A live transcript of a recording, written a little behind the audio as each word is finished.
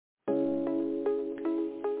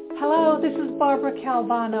Hello, this is Barbara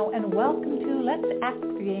Calvano, and welcome to Let's Ask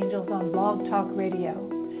the Angels on Blog Talk Radio.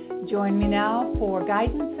 Join me now for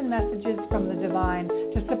guidance and messages from the divine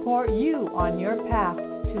to support you on your path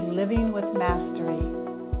to living with mastery.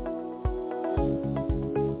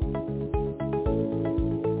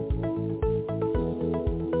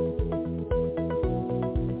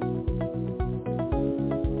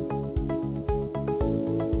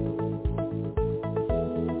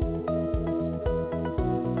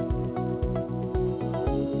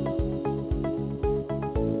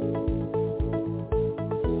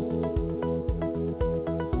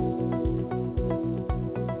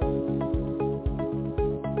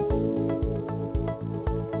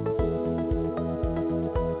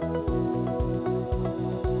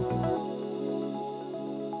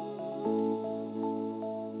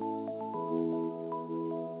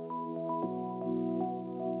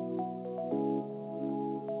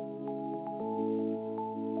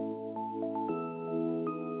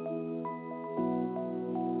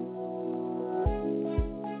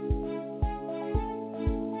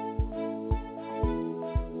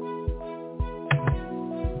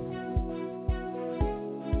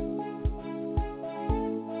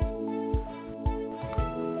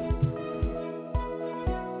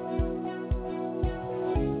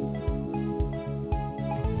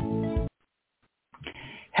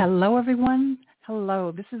 Hello, everyone.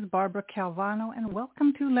 Hello, this is Barbara Calvano, and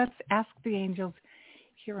welcome to Let's Ask the Angels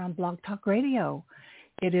here on Blog Talk Radio.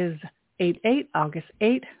 It is 8/8, August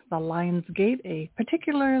 8th, the Lionsgate, a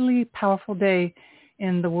particularly powerful day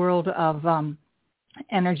in the world of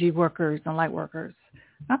energy workers and light workers.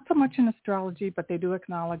 Not so much in astrology, but they do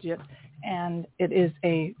acknowledge it, and it is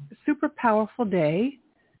a super powerful day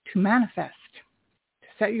to manifest, to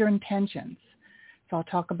set your intentions. So I'll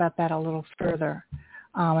talk about that a little further.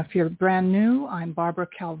 If you're brand new, I'm Barbara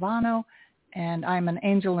Calvano, and I'm an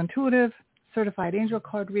angel intuitive, certified angel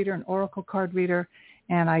card reader, and oracle card reader,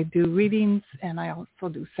 and I do readings, and I also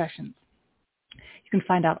do sessions. You can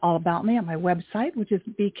find out all about me on my website, which is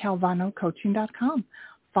bcalvanocoaching.com.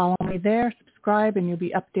 Follow me there, subscribe, and you'll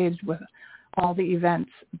be updated with all the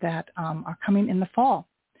events that are coming in the fall.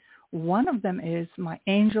 One of them is my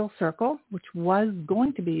Angel Circle, which was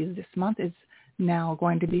going to be this month, is now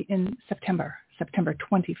going to be in September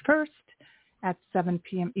 21st at 7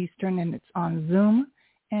 p.m. Eastern, and it's on Zoom.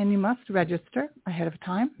 And you must register ahead of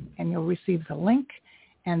time, and you'll receive the link,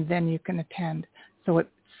 and then you can attend. So it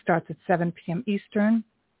starts at 7 p.m. Eastern.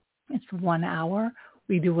 It's 1 hour.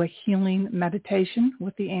 We do a healing meditation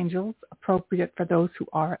with the angels, appropriate for those who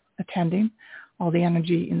are attending, all the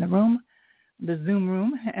energy in the room, the Zoom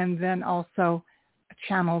room, and then also a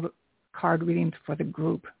channeled card readings for the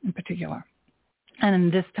group in particular. And in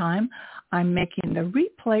this time, I'm making the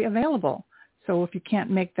replay available. So if you can't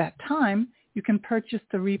make that time, you can purchase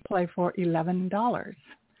the replay for $11.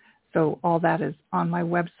 So all that is on my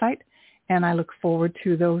website, and I look forward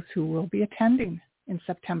to those who will be attending in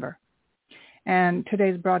September. And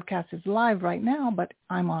today's broadcast is live right now, but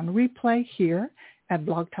I'm on replay here at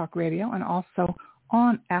Blog Talk Radio and also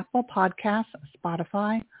on Apple Podcasts,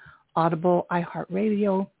 Spotify, Audible,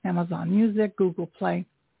 iHeartRadio, Amazon Music, Google Play,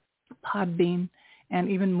 Podbean, and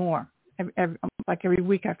even more. Every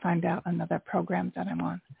week I find out another program that I'm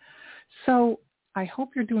on. So I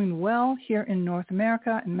hope you're doing well here in North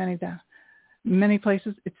America and many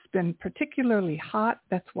places. It's been particularly hot.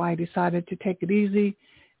 That's why I decided to take it easy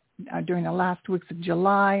during the last weeks of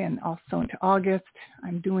July and also into August.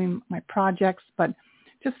 I'm doing my projects, but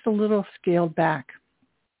just a little scaled back.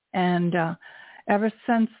 And ever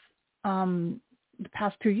since the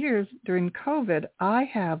past 2 years during COVID, I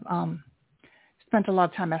have spent a lot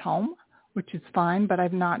of time at home, which is fine, but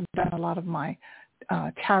I've not done a lot of my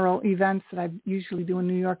tarot events that I usually do in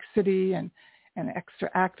New York City and extra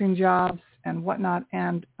acting jobs and whatnot.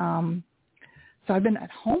 And so I've been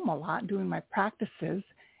at home a lot doing my practices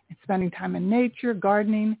and spending time in nature,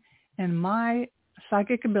 gardening, and my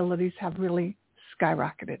psychic abilities have really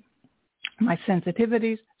skyrocketed. My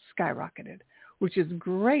sensitivities skyrocketed, which is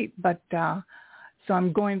great, but so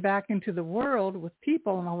I'm going back into the world with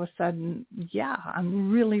people, and all of a sudden,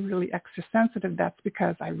 I'm really, really extra sensitive. That's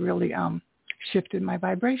because I really shifted my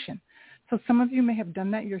vibration. So some of you may have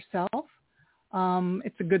done that yourself.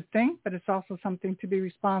 It's a good thing, but it's also something to be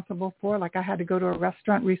responsible for. Like I had to go to a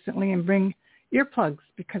restaurant recently and bring earplugs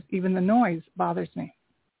because even the noise bothers me.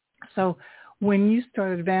 So when you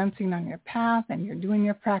start advancing on your path and you're doing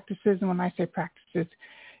your practices, and when I say practices,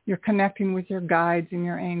 you're connecting with your guides and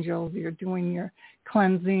your angels, you're doing your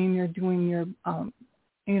cleansing, you're doing your,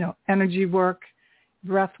 energy work,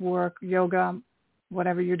 breath work, yoga,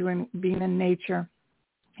 whatever you're doing, being in nature,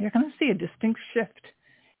 you're going to see a distinct shift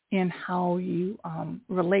in how you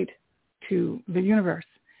relate to the universe.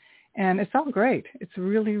 And it's all great. It's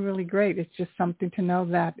really, really great. It's just something to know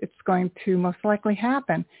that it's going to most likely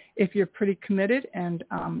happen if you're pretty committed and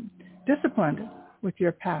disciplined with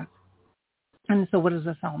your path. And so what does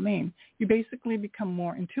this all mean? You basically become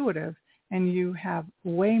more intuitive, and you have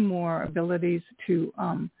way more abilities to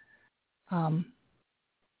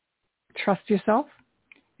trust yourself,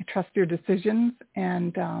 trust your decisions,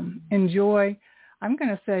 and enjoy. I'm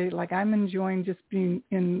going to say, like, I'm enjoying just being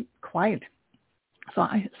in quiet. So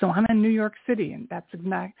I'm in New York City, and that's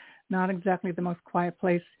not exactly the most quiet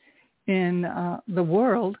place in the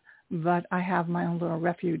world, but I have my own little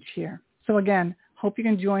refuge here. So again, hope you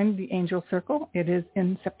can join the Angel Circle. It is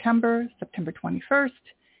in September 21st,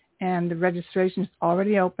 and the registration is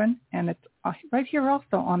already open, and it's right here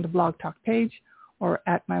also on the Blog Talk page or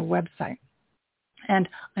at my website. And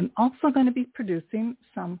I'm also going to be producing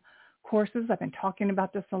some courses. I've been talking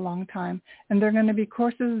about this a long time, and they're going to be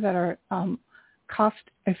courses that are cost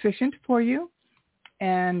efficient for you,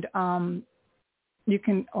 and you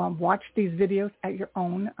can watch these videos at your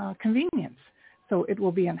own convenience. So it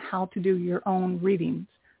will be on how to do your own readings,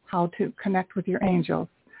 how to connect with your angels,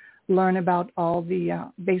 learn about all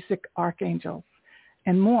the basic archangels,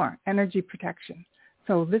 and more, energy protection.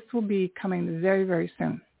 So this will be coming very, very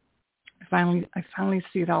soon. I finally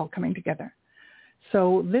see it all coming together.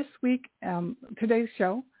 So this week, today's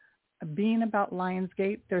show, being about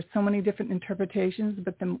Lionsgate, there's so many different interpretations,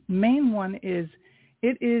 but the main one is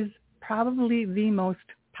it is probably the most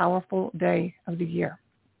powerful day of the year.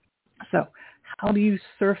 So how do you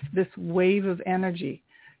surf this wave of energy?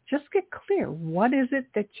 Just get clear. What is it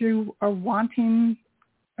that you are wanting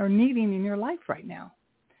or needing in your life right now?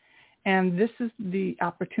 And this is the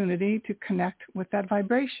opportunity to connect with that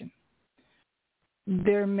vibration.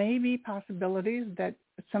 There may be possibilities that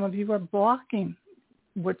some of you are blocking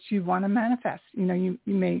what you want to manifest. You know, you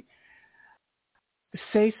may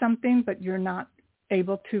say something, but you're not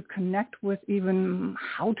able to connect with even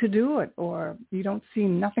how to do it, or you don't see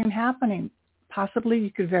nothing happening. Possibly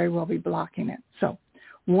you could very well be blocking it. So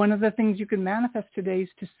one of the things you can manifest today is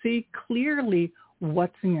to see clearly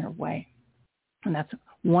what's in your way. And that's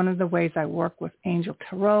one of the ways I work with Angel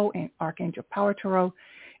Tarot and Archangel Power Tarot,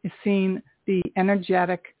 is seeing the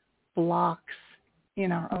energetic blocks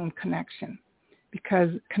in our own connection. Because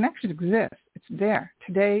connection exists. It's there.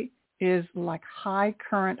 Today is like high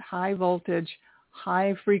current, high voltage,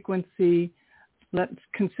 high frequency. Let's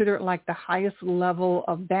consider it like the highest level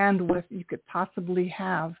of bandwidth you could possibly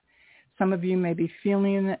have. Some of you may be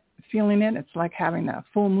feeling it. It's like having a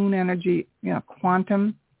full moon energy,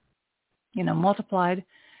 quantum, multiplied.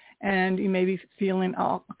 And you may be feeling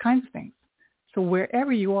all kinds of things. So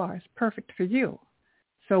wherever you are is perfect for you.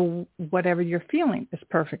 So whatever you're feeling is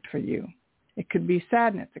perfect for you. It could be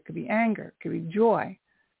sadness, it could be anger, it could be joy.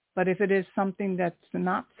 But if it is something that's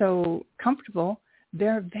not so comfortable,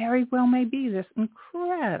 there very well may be this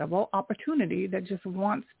incredible opportunity that just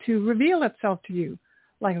wants to reveal itself to you.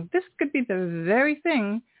 Like this could be the very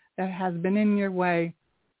thing that has been in your way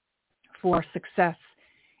for success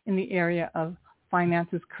in the area of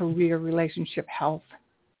finances, career, relationship, health,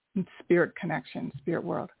 and spirit connection, spirit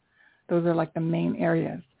world. Those are like the main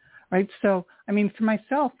areas. Right. So, for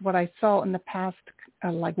myself, what I saw in the past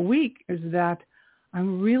week is that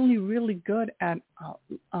I'm really, really good at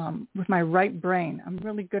with my right brain. I'm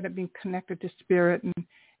really good at being connected to spirit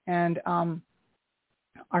and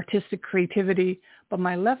artistic creativity. But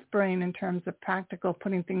my left brain, in terms of practical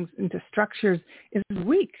putting things into structures, is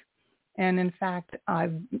weak. And in fact,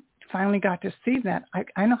 I've finally got to see that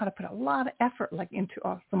I know how to put a lot of effort into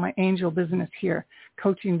also my angel business here,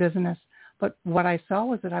 coaching business. But what I saw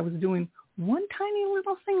was that I was doing one tiny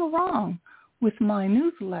little thing wrong with my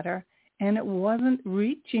newsletter, and it wasn't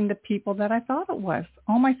reaching the people that I thought it was,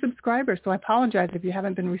 all my subscribers. So I apologize if you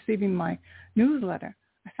haven't been receiving my newsletter.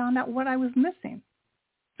 I found out what I was missing.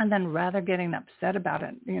 And then rather getting upset about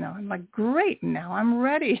it, I'm like, great, now I'm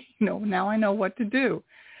ready. Now I know what to do.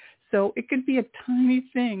 So it could be a tiny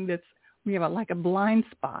thing we have a blind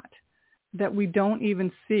spot that we don't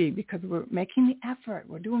even see because we're making the effort.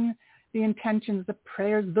 We're doing the intentions, the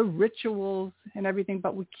prayers, the rituals and everything,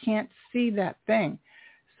 but we can't see that thing.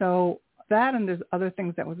 So that, and there's other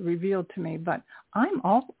things that was revealed to me, but I'm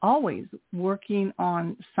always working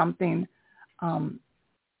on something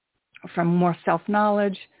from more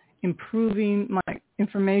self-knowledge, improving my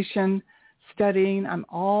information, studying. I'm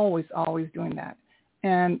always doing that.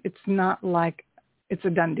 And it's not like it's a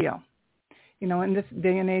done deal. In this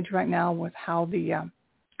day and age right now with how the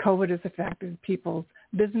COVID has affected people's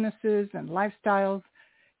businesses and lifestyles,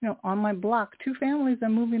 on my block, 2 families are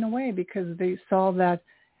moving away because they saw that,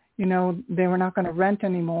 they were not going to rent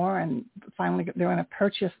anymore, and finally they're going to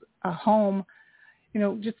purchase a home.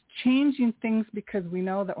 Just changing things because we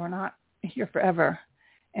know that we're not here forever.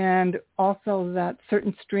 And also that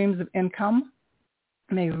certain streams of income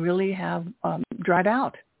may really have dried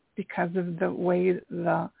out because of the way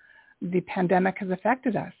the pandemic has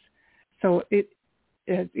affected us. So it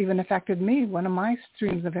even affected me, one of my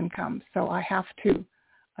streams of income. So I have to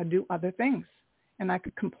do other things. And I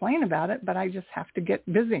could complain about it, but I just have to get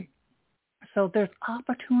busy. So there's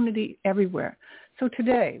opportunity everywhere. So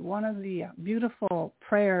today, one of the beautiful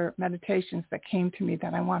prayer meditations that came to me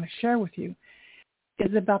that I want to share with you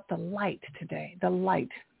is about the light today, the light.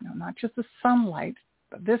 Not just the sunlight,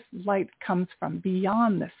 but this light comes from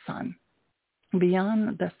beyond the sun,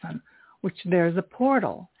 which there's a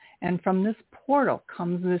portal. And from this portal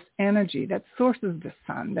comes this energy that sources the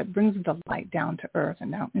sun, that brings the light down to earth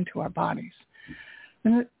and down into our bodies.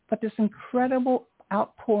 But this incredible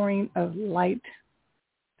outpouring of light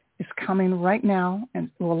is coming right now and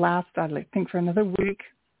will last, I think, for another week.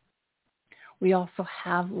 We also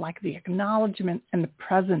have the acknowledgement and the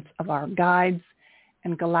presence of our guides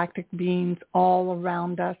and galactic beings all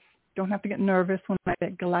around us. Don't have to get nervous when I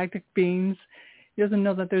say galactic beings. He doesn't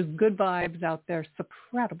know that there's good vibes out there. It's a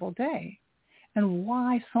incredible day. And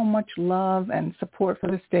why so much love and support for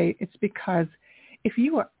this day? It's because if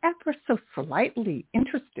you are ever so slightly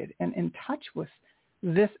interested and in touch with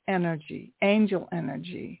this energy, angel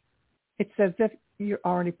energy, it's as if you're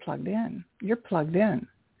already plugged in. You're plugged in.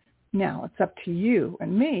 Now it's up to you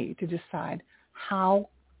and me to decide how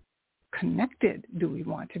connected do we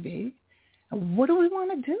want to be, and what do we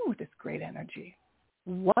want to do with this great energy?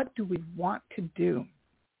 What do we want to do?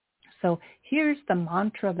 So here's the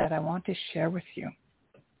mantra that I want to share with you.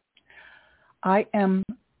 I am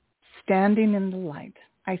standing in the light.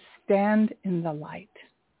 I stand in the light.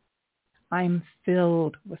 I'm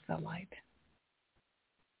filled with the light.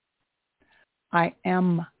 I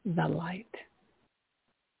am the light.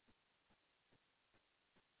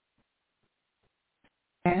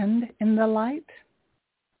 Stand in the light.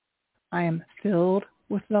 I am filled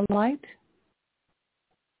with the light.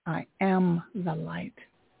 I am the light.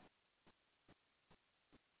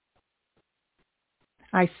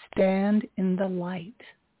 I stand in the light.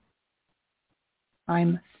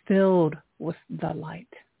 I'm filled with the light.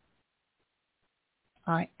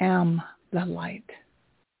 I am the light.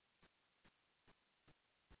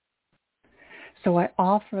 So I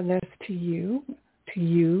offer this to you to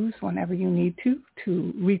use whenever you need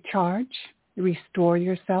to recharge, restore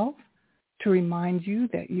yourself, to remind you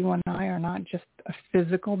that you and I are not just a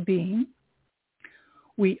physical being.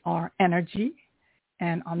 We are energy.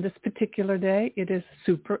 And on this particular day, it is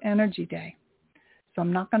Super Energy Day. So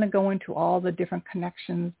I'm not going to go into all the different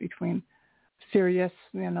connections between Sirius,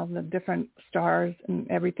 the different stars and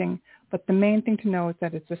everything. But the main thing to know is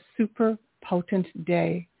that it's a super potent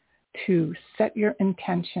day to set your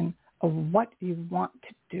intention of what you want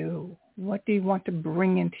to do. What do you want to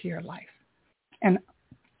bring into your life? And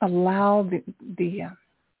allow the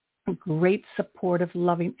great supportive,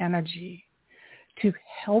 loving energy to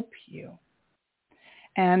help you.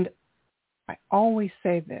 And I always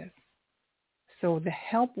say this. So the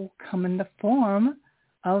help will come in the form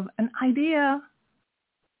of an idea,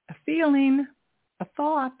 a feeling, a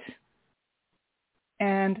thought,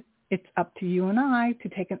 and it's up to you and I to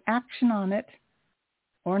take an action on it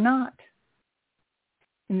or not.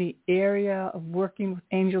 In the area of working with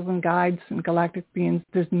angels and guides and galactic beings,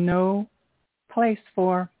 there's no place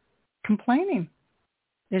for complaining.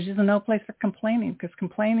 There's just no place for complaining, because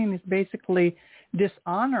complaining is basically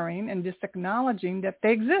dishonoring and disacknowledging that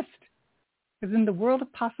they exist. Because in the world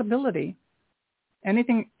of possibility,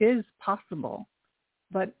 anything is possible,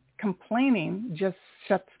 but complaining just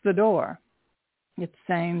shuts the door. It's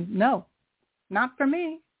saying, no, not for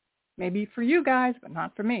me. Maybe for you guys, but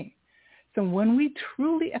not for me. So when we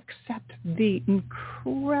truly accept the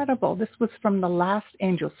incredible, this was from the last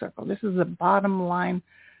angel circle. This is the bottom line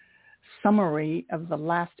summary of the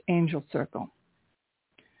last angel circle.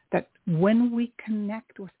 That when we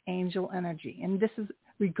connect with angel energy, and this is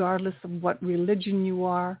regardless of what religion you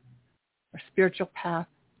are or spiritual path,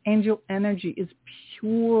 angel energy is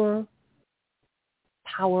pure,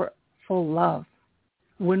 powerful love.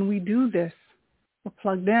 When we do this, we're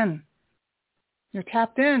plugged in. You're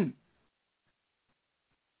tapped in.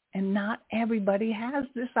 And not everybody has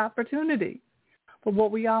this opportunity. But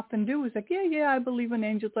what we often do is I believe in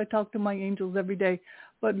angels. I talk to my angels every day.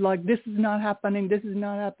 But this is not happening. This is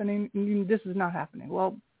not happening. This is not happening.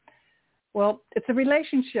 Well, it's a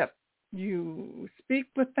relationship. You speak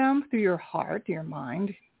with them through your heart, your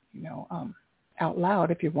mind, out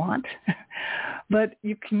loud if you want. But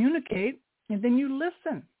you communicate and then you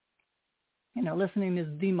listen. Listening is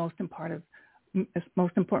the most important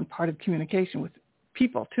part of communication with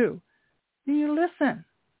people too. And you listen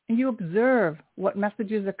and you observe what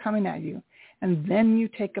messages are coming at you, and then you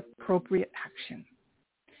take appropriate action.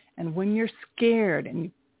 And when you're scared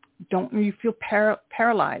and you feel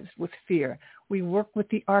paralyzed with fear, we work with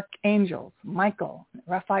the archangels, Michael,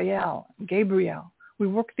 Raphael, Gabriel. We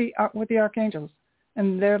work with the archangels,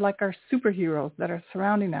 and they're like our superheroes that are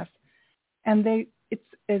surrounding us. And it's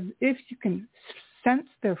as if you can sense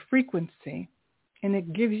their frequency, and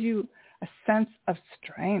it gives you a sense of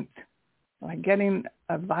strength, like getting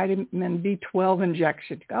a vitamin B12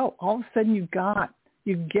 injection. Oh, all of a sudden you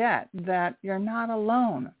get that you're not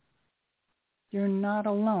alone. You're not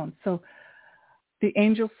alone. So the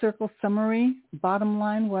Angel Circle summary, bottom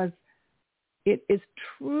line was, it is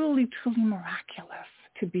truly, truly miraculous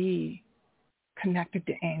to be connected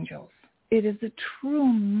to angels. It is a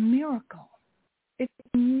true miracle. It's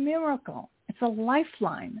a miracle. It's a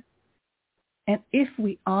lifeline. And if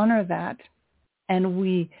we honor that and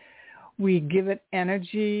we give it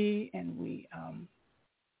energy, and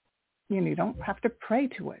you don't have to pray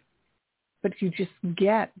to it, but you just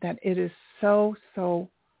get that it is so, so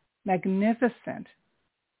magnificent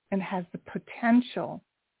and has the potential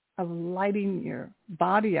of lighting your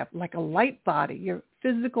body up like a light body, your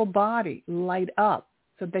physical body light up,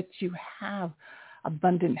 so that you have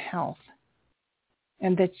abundant health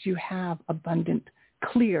and that you have abundant,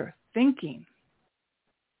 clear thinking.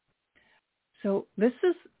 So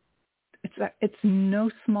it's no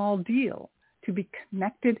small deal to be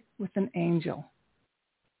connected with an angel.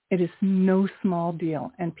 It is no small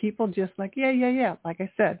deal. And people just like, yeah. Like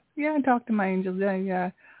I said, yeah, I talk to my angels.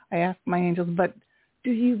 Yeah, I ask my angels. But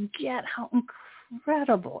do you get how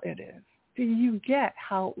incredible it is? Do you get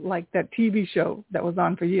how, like that TV show that was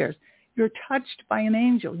on for years, you're touched by an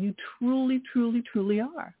angel. You truly, truly, truly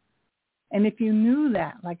are. And if you knew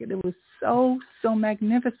that, like it was so, so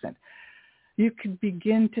magnificent, you could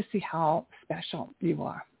begin to see how special you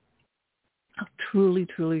are, how truly,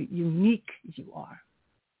 truly unique you are.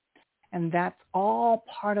 And that's all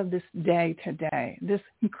part of this day today, this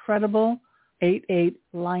incredible 8/8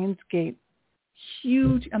 Lionsgate.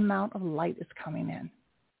 Huge amount of light is coming in.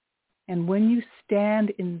 And when you stand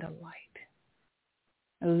in the light,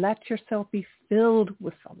 let yourself be filled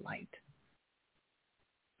with the light.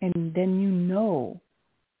 And then you know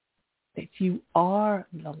that you are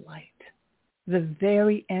the light. The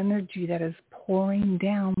very energy that is pouring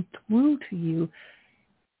down through to you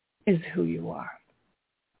is who you are.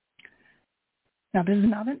 Now, this is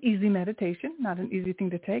not an easy meditation, not an easy thing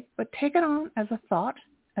to take, but take it on as a thought,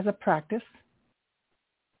 as a practice,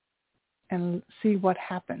 and see what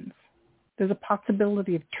happens. There's a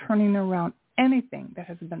possibility of turning around anything that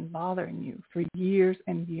has been bothering you for years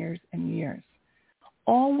and years and years.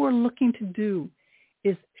 All we're looking to do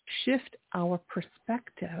is shift our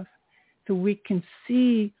perspective so we can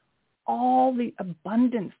see all the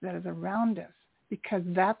abundance that is around us, because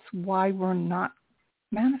that's why we're not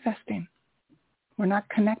manifesting. We're not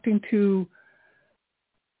connecting to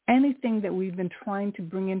anything that we've been trying to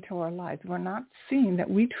bring into our lives. We're not seeing that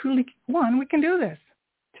we truly, 1, we can do this.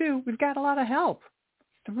 2, we've got a lot of help.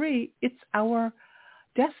 3, it's our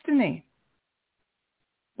destiny.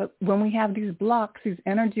 But when we have these blocks, these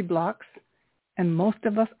energy blocks, and most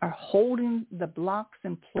of us are holding the blocks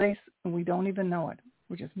in place and we don't even know it.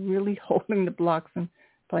 We're just really holding the blocks in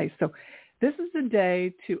place. So this is the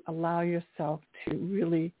day to allow yourself to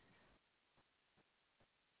really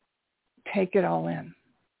take it all in.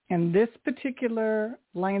 And this particular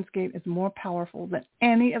Lionsgate is more powerful than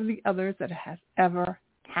any of the others that has ever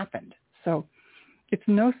happened. So it's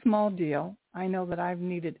no small deal. I know that I've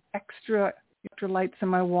needed extra electrolytes in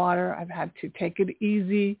my water. I've had to take it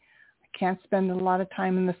easy. I can't spend a lot of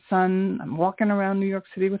time in the sun. I'm walking around New York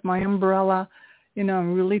City with my umbrella.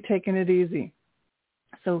 I'm really taking it easy.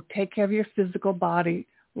 So take care of your physical body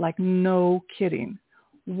like no kidding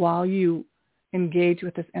while you engage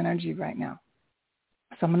with this energy right now.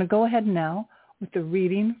 So I'm going to go ahead now with the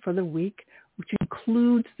reading for the week, which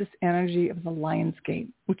includes this energy of the Lionsgate,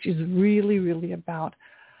 which is really, really about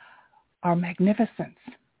our magnificence,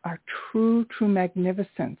 our true, true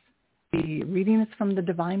magnificence. The reading is from the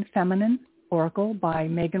Divine Feminine Oracle by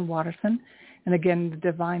Megan Watterson. And again, the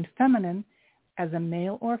Divine Feminine, as a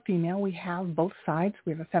male or a female, we have both sides.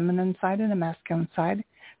 We have a feminine side and a masculine side.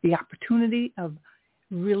 The opportunity of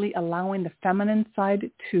really allowing the feminine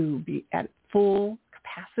side to be at full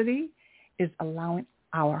capacity is allowing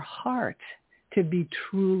our heart to be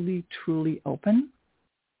truly, truly open,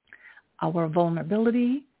 our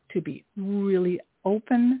vulnerability to be really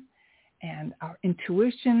open, and our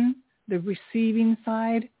intuition, the receiving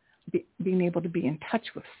side, being able to be in touch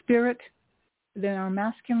with spirit. Then our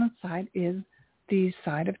masculine side is the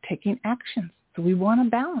side of taking actions. So we want to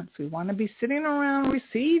balance. We want to be sitting around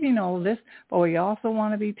receiving all of this, but we also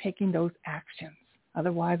want to be taking those actions.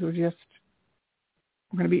 Otherwise, we're going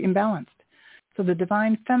to be imbalanced. So the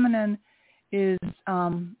divine feminine is,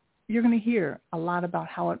 you're going to hear a lot about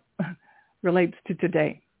how it relates to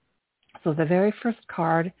today. So the very first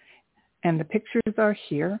card, and the pictures are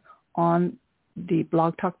here on the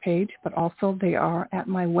Blog Talk page, but also they are at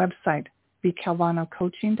my website,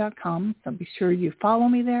 bcalvanocoaching.com. So be sure you follow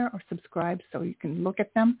me there or subscribe so you can look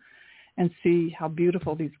at them and see how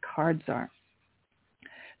beautiful these cards are.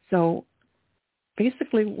 So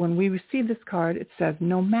basically, when we receive this card, it says,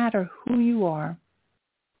 no matter who you are.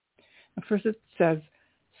 And first it says,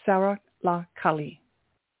 Sarah La Kali.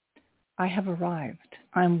 I have arrived.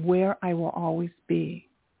 I'm where I will always be,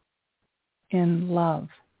 in love.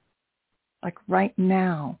 Like right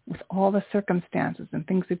now, with all the circumstances and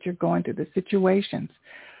things that you're going through, the situations,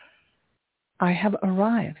 I have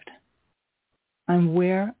arrived. I'm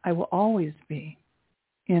where I will always be,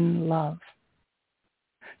 in love.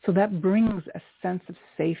 So that brings a sense of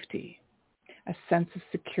safety, a sense of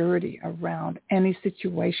security around any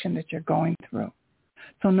situation that you're going through.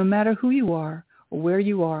 So no matter who you are or where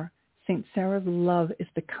you are, St. Sarah's love is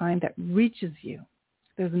the kind that reaches you.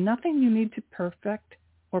 There's nothing you need to perfect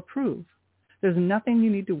or prove. There's nothing you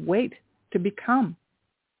need to wait to become.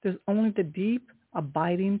 There's only the deep,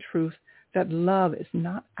 abiding truth that love is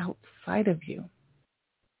not outside of you.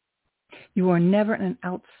 You are never an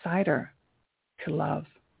outsider to love.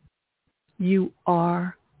 You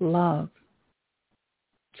are love.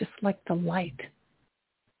 Just like the light.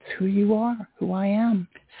 It's who you are, who I am.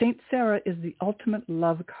 St. Sarah is the ultimate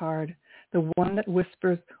love card, the one that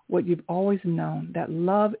whispers what you've always known, that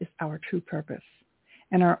love is our true purpose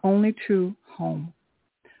and our only true home.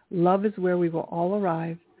 Love is where we will all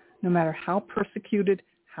arrive, no matter how persecuted,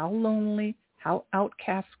 how lonely, how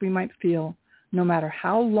outcast we might feel, no matter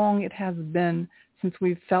how long it has been since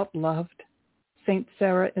we've felt loved. St.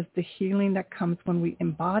 Sarah is the healing that comes when we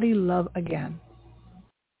embody love again.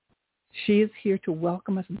 She is here to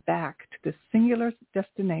welcome us back to the singular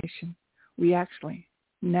destination we actually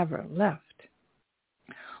never left.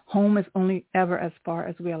 Home is only ever as far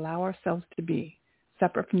as we allow ourselves to be,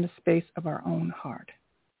 separate from the space of our own heart.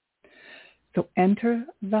 So enter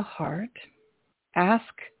the heart, ask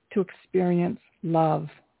to experience love,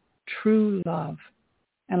 true love,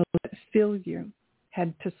 and let it fill you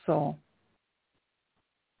head to soul.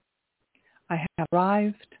 I have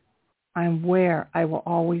arrived. I'm where I will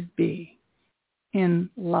always be, in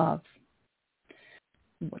love.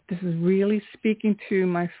 What this is really speaking to,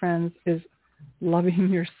 my friends, is loving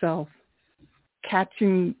yourself,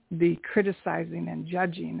 catching the criticizing and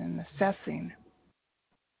judging and assessing.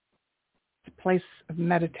 It's a place of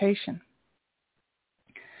meditation.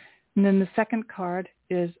 And then the second card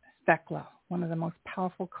is Thecla, one of the most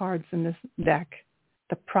powerful cards in this deck,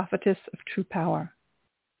 the prophetess of true power.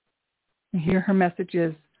 And here her message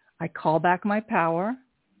is, I call back my power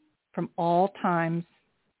from all times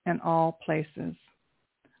and all places.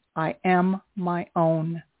 I am my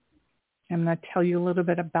own. I'm going to tell you a little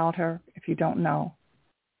bit about her if you don't know.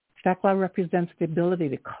 Thecla represents the ability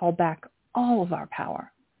to call back all of our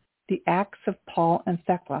power. The acts of Paul and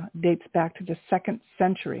Thecla dates back to the 2nd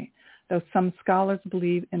century, though some scholars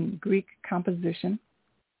believe in Greek composition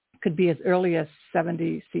could be as early as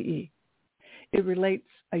 70 CE. It relates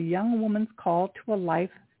a young woman's call to a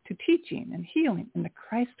life to teaching and healing in the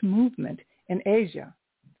Christ movement in Asia,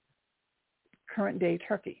 current-day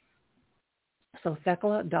Turkey. So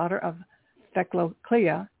Thecla, daughter of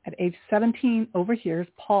Thecloclea, at age 17 overhears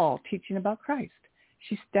Paul teaching about Christ.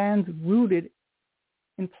 She stands rooted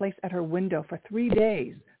in place at her window for 3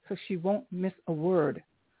 days so she won't miss a word.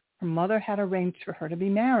 Her mother had arranged for her to be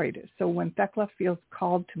married, so when Thecla feels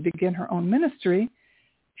called to begin her own ministry,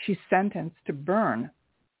 she's sentenced to burn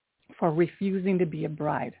for refusing to be a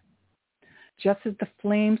bride. Just as the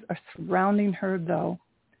flames are surrounding her, though,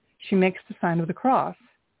 she makes the sign of the cross,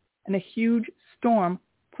 and a huge storm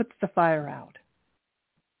puts the fire out.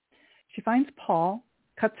 She finds Paul,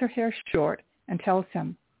 cuts her hair short, and tells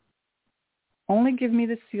him, "Only give me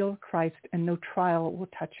the seal of Christ and no trial will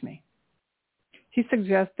touch me." He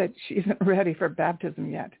suggests that she isn't ready for baptism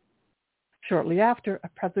yet. Shortly after, a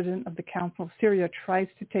president of the Council of Syria tries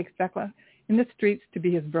to take Thecla in the streets to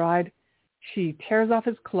be his bride. She tears off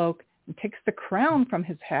his cloak and takes the crown from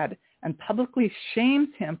his head and publicly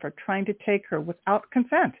shames him for trying to take her without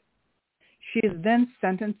consent. She is then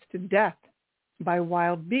sentenced to death by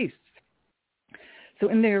wild beasts. So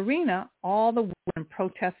in the arena, all the women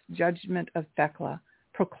protest judgment of Thecla,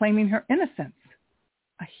 proclaiming her innocence.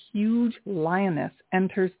 A huge lioness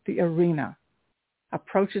enters the arena,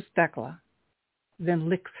 approaches Thecla, then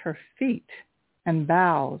licks her feet and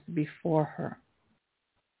bows before her.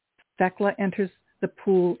 Thecla enters the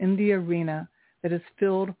pool in the arena that is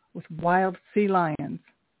filled with wild sea lions.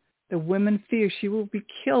 The women fear she will be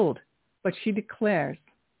killed, but she declares,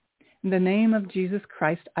 "In the name of Jesus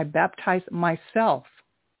Christ, I baptize myself."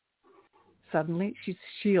 Suddenly, she's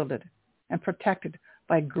shielded and protected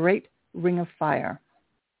by a great ring of fire,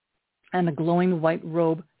 and a glowing white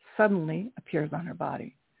robe suddenly appears on her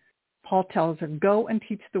body. Paul tells her, "Go and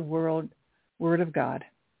teach the word of God."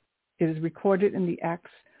 It is recorded in the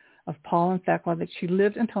Acts of Paul and Thecla that she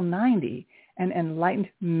lived until 90 and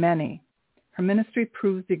enlightened many. Her ministry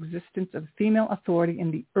proves the existence of female authority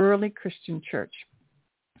in the early Christian church.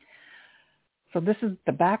 So this is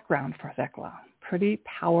the background for Thecla. Pretty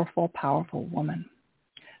powerful, powerful woman.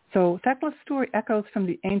 So Thecla's story echoes from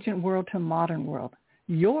the ancient world to the modern world.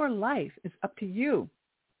 Your life is up to you.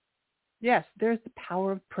 Yes, there's the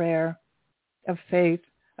power of prayer, of faith,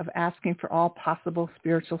 of asking for all possible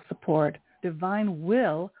spiritual support, divine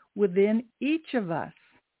will within each of us.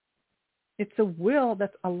 It's a will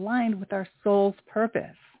that's aligned with our soul's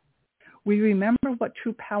purpose. We remember what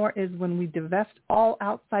true power is when we divest all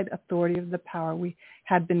outside authority of the power we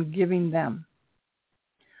had been giving them.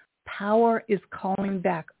 Power is calling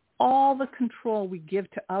back all the control we give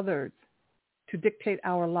to others to dictate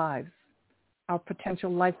our lives, our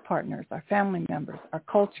potential life partners, our family members, our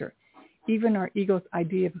culture, even our ego's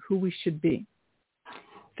idea of who we should be.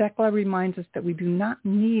 Thecla reminds us that we do not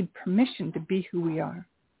need permission to be who we are.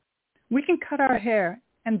 We can cut our hair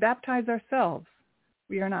and baptize ourselves.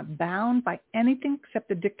 We are not bound by anything except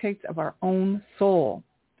the dictates of our own soul.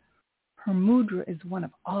 Her mudra is one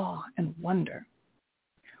of awe and wonder.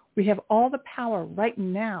 We have all the power right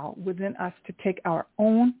now within us to take our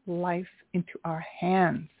own life into our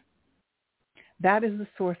hands. That is the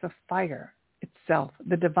source of fire itself,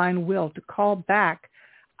 the divine will, to call back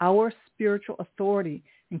our spiritual authority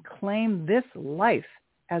and claim this life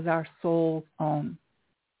as our soul's own.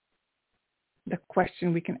 The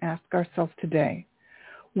question we can ask ourselves today: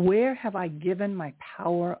 where have I given my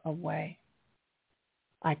power away?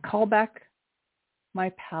 I call back my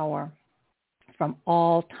power from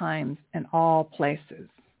all times and all places.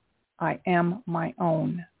 I am my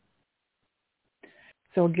own.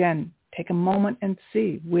 So again, take a moment and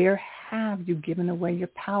see, where have you given away your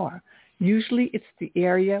power? Usually it's the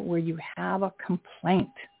area where you have a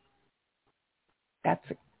complaint. That's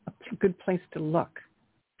a good place to look.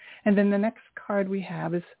 And then the next card we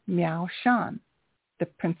have is Miao Shan, the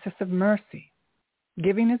Princess of Mercy.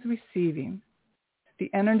 Giving is receiving.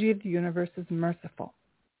 The energy of the universe is merciful.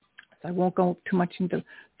 So I won't go too much into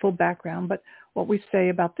full background, but what we say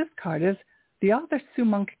about this card is the author Sue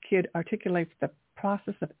Monk Kidd articulates the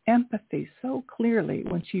process of empathy so clearly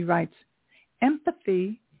when she writes,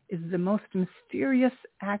 "Empathy is the most mysterious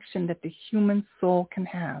action that the human soul can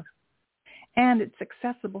have. And it's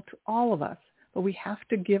accessible to all of us, but we have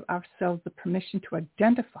to give ourselves the permission to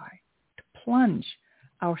identify, to plunge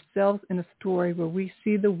ourselves in a story where we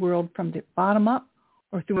see the world from the bottom up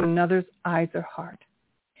or through another's eyes or heart.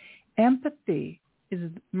 Empathy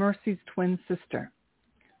is mercy's twin sister.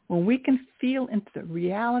 When we can feel into the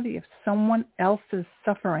reality of someone else's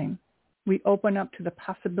suffering, we open up to the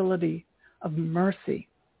possibility of mercy.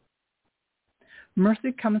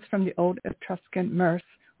 Mercy comes from the old Etruscan merce,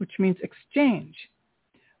 which means exchange.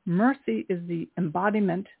 Mercy is the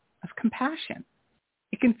embodiment of compassion.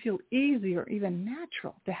 It can feel easy or even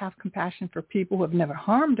natural to have compassion for people who have never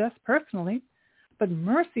harmed us personally, but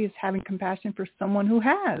mercy is having compassion for someone who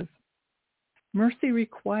has. Mercy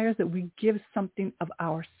requires that we give something of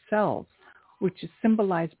ourselves, which is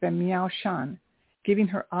symbolized by Miao Shan, giving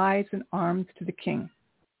her eyes and arms to the king.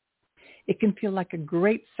 It can feel like a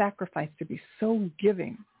great sacrifice to be so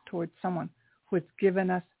giving towards someone who has given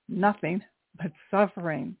us nothing but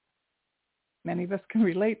suffering. Many of us can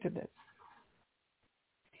relate to this.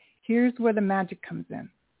 Here's where the magic comes in.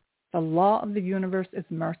 The law of the universe is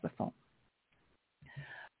merciful.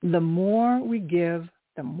 The more we give,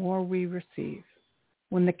 the more we receive.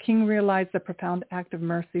 When the king realized the profound act of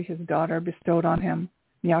mercy his daughter bestowed on him,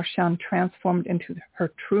 Miao Shan transformed into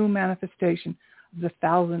her true manifestation of the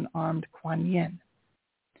 1,000-armed Kuan Yin.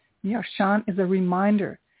 Miao Shan is a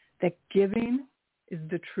reminder that giving is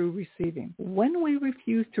the true receiving. When we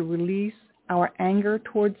refuse to release our anger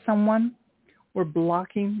towards someone, we're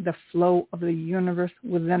blocking the flow of the universe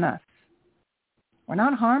within us. We're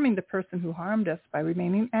not harming the person who harmed us by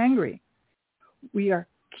remaining angry. We are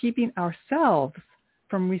keeping ourselves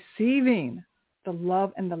from receiving the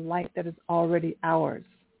love and the light that is already ours.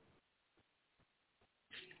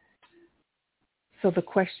 So the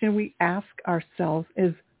question we ask ourselves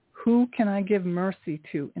is, who can I give mercy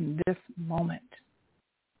to in this moment?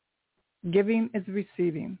 Giving is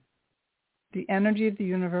receiving. The energy of the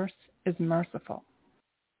universe is merciful.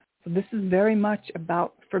 So this is very much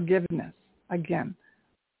about forgiveness. Again,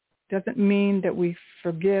 doesn't mean that we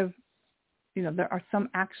forgive. There are some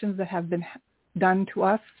actions that have been done to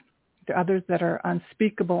us. There are others that are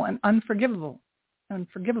unspeakable and unforgivable.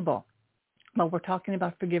 But we're talking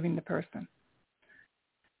about forgiving the person.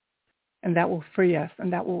 And that will free us,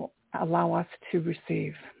 and that will allow us to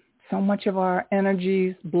receive. So much of our energy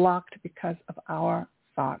is blocked because of our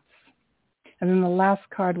thoughts. And then the last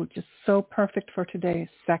card, which is so perfect for today, is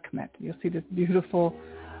Sekhmet. You'll see this beautiful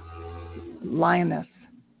lioness,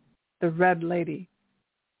 the red lady.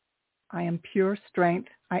 I am pure strength.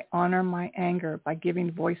 I honor my anger by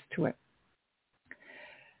giving voice to it.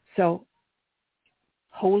 So,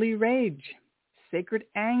 holy rage, sacred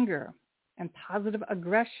anger, and positive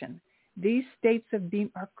aggression, these states of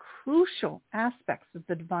being are crucial aspects of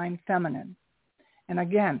the divine feminine. And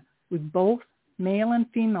again, we both, male and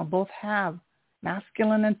female, both have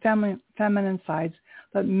masculine and feminine sides,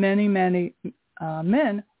 but many men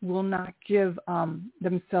will not give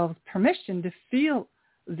themselves permission to feel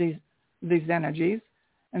these energies,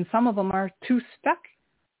 and some of them are too stuck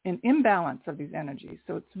in imbalance of these energies.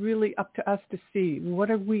 So it's really up to us to see,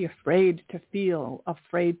 what are we afraid to feel,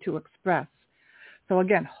 afraid to express. So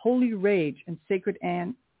again, holy rage and sacred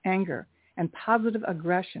anger and positive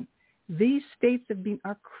aggression, these states of being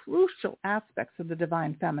are crucial aspects of the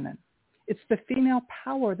divine feminine. It's the female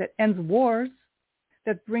power that ends wars,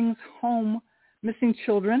 that brings home missing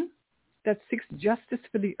children, that seeks justice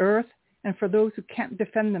for the earth and for those who can't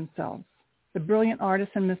defend themselves. The brilliant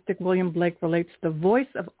artist and mystic William Blake relates, the voice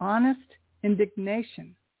of honest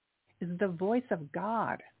indignation is the voice of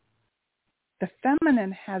God. The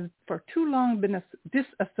feminine has for too long been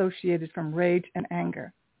disassociated from rage and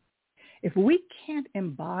anger. If we can't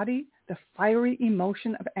embody the fiery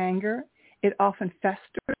emotion of anger, it often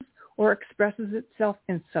festers or expresses itself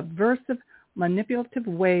in subversive, manipulative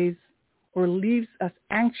ways, or leaves us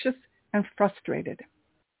anxious and frustrated.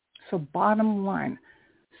 So bottom line,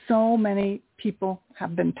 so many people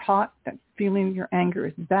have been taught that feeling your anger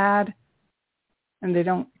is bad, and they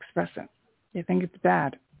don't express it. They think it's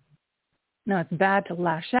bad. Now, it's bad to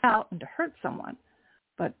lash out and to hurt someone,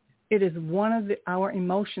 but it is one of our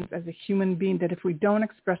emotions as a human being that if we don't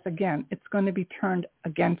express again, it's going to be turned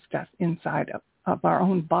against us inside of our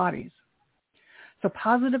own bodies. So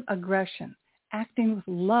positive aggression, acting with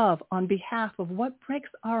love on behalf of what breaks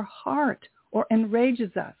our heart or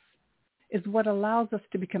enrages us, is what allows us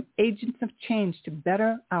to become agents of change to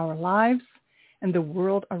better our lives and the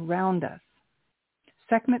world around us.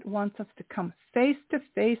 Sekhmet wants us to come face to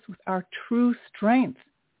face with our true strength.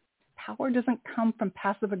 Power doesn't come from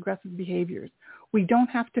passive-aggressive behaviors. We don't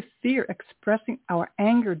have to fear expressing our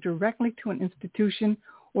anger directly to an institution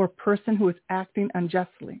or person who is acting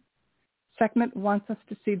unjustly. Sekhmet wants us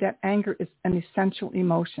to see that anger is an essential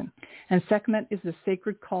emotion, and Sekhmet is the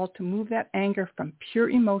sacred call to move that anger from pure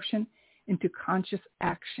emotion into conscious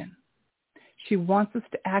action. She wants us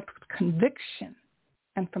to act with conviction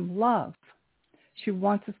and from love. She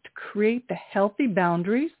wants us to create the healthy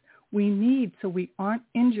boundaries we need so we aren't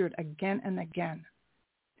injured again and again,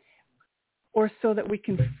 or so that we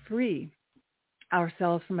can free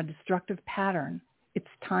ourselves from a destructive pattern. It's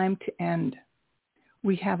time to end.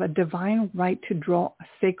 We have a divine right to draw a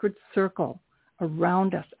sacred circle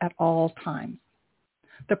around us at all times.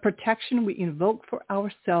 The protection we invoke for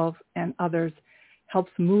ourselves and others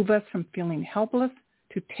helps move us from feeling helpless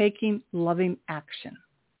to taking loving action.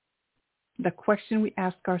 The question we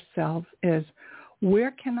ask ourselves is,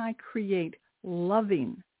 where can I create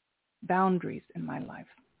loving boundaries in my life?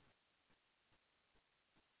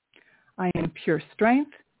 I am pure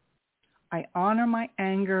strength. I honor my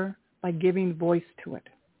anger by giving voice to it.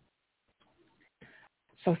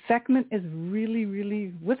 So Sekhmet is really,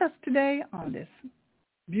 really with us today on this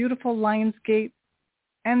beautiful Lionsgate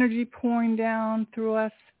energy pouring down through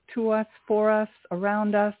us, to us, for us,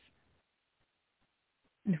 around us.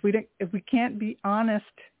 And if we can't be honest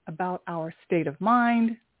about our state of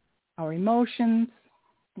mind, our emotions,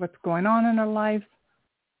 what's going on in our lives,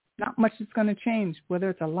 not much is going to change, whether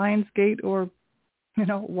it's a Lionsgate or,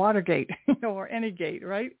 Watergate, or any gate,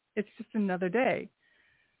 right? It's just another day.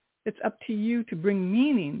 It's up to you to bring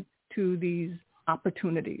meaning to these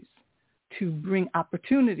opportunities, to bring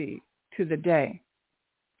opportunity to the day.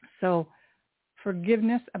 So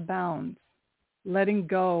forgiveness abounds, letting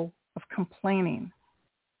go of complaining,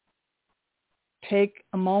 take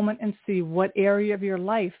a moment and see what area of your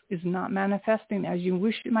life is not manifesting as you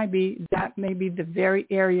wish it might be. That may be the very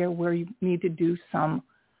area where you need to do some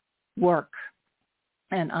work.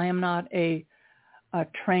 And I am not a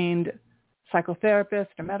trained psychotherapist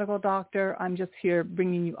or medical doctor. I'm just here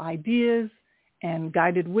bringing you ideas and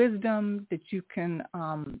guided wisdom that you can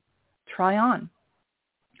try on.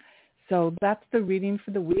 So that's the reading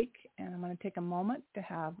for the week. And I'm going to take a moment to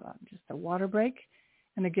have just a water break.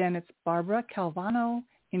 And again, it's Barbara Calvano,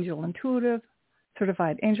 Angel Intuitive,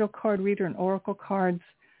 Certified Angel Card Reader and Oracle Cards.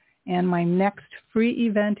 And my next free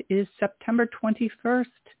event is September 21st.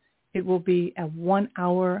 It will be a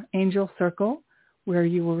 1-hour Angel Circle where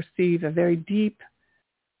you will receive a very deep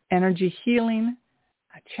energy healing,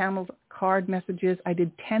 channeled card messages. I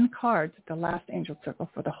did 10 cards at the last Angel Circle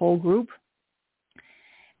for the whole group.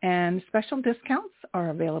 And special discounts are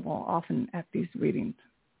available often at these readings,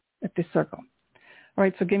 at this circle. All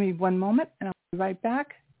right, so give me one moment, and I'll be right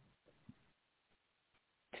back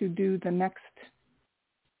to do the next,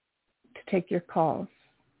 to take your calls.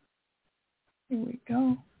 Here we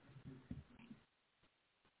go.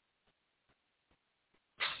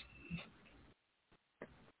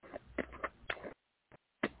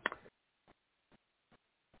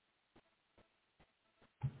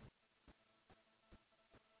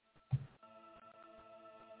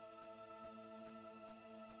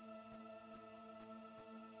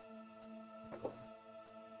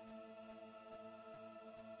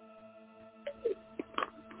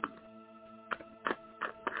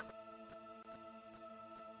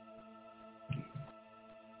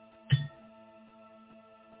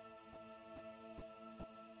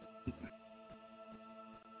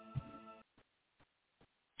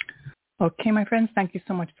 Okay, my friends, thank you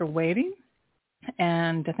so much for waiting,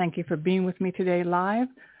 and thank you for being with me today live.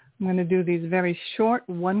 I'm going to do these very short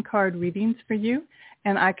one-card readings for you,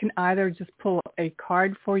 and I can either just pull a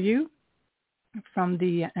card for you from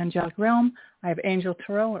the angelic realm. I have Angel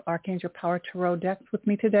Tarot or Archangel Power Tarot decks with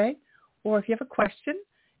me today, or if you have a question,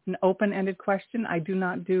 an open-ended question. I do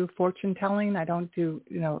not do fortune telling. I don't do,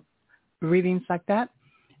 readings like that.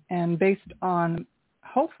 And based on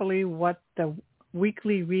hopefully what the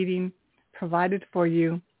weekly reading provided for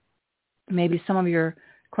you, maybe some of your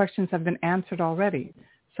questions have been answered already.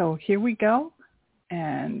 So here we go.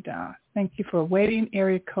 And thank you for waiting.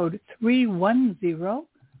 Area code 310.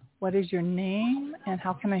 What is your name and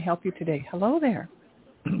how can I help you today? Hello there.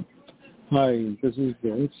 Hi, this is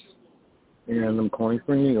Vince, and I'm calling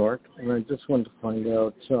from New York, and I just wanted to find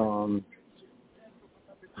out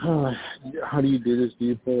how do you do this? Do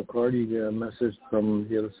you pull a card? Do you get a message from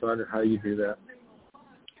the other side, or how do you do that?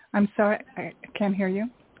 I'm sorry, I can't hear you.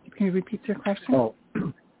 Can you repeat your question? Oh,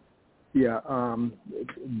 yeah.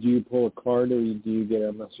 Do you pull a card, or do you get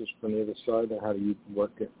a message from the other side, or how do you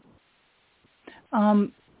work it?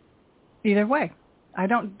 Either way. I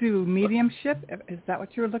don't do mediumship. Is that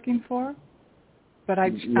what you were looking for? But I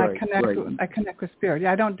connect with spirit.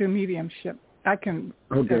 Yeah, I don't do mediumship. I can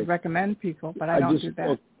recommend people, but I don't do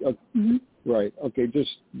that. Right. Okay. Just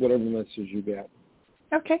whatever message you get.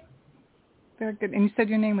 Okay. Very good. And you said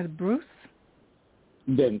your name was Bruce?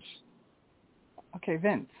 Vince. Okay,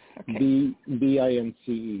 Vince. Okay.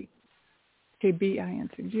 B-I-N-C-E. Okay,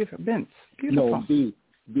 B-I-N-C-E. Beautiful. Vince. Beautiful. No, B.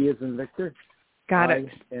 B as in Victor. Got it.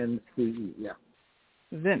 I-N-C-E. Yeah.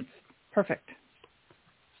 Vince. Perfect.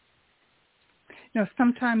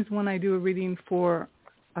 Sometimes when I do a reading for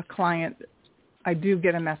a client, I do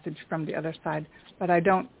get a message from the other side, but I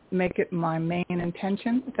don't make it my main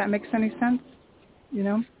intention, if that makes any sense,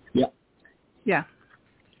 Yeah. Yeah.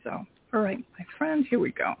 So, all right, my friends, here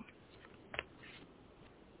we go.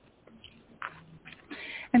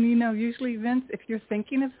 And, usually, Vince, if you're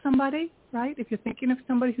thinking of somebody, right, if you're thinking of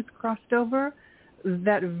somebody who's crossed over,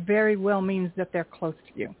 that very well means that they're close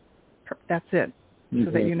to you. That's it,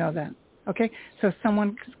 so that you know that. Okay? So if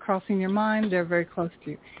someone's crossing your mind, they're very close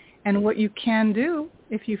to you. And what you can do,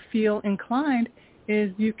 if you feel inclined,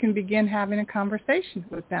 is you can begin having a conversation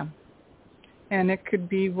with them. And it could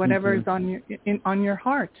be whatever is on your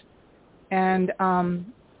heart. And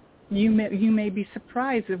you may be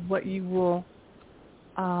surprised at what you will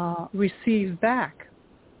receive back.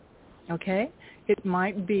 Okay? It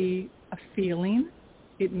might be a feeling.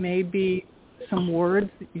 It may be some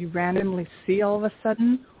words that you randomly see all of a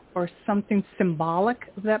sudden, or something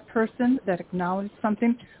symbolic of that person that acknowledges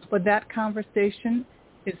something. But that conversation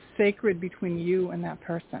is sacred between you and that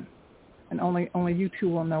person. And only you two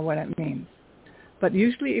will know what it means. But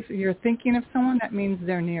usually if you're thinking of someone, that means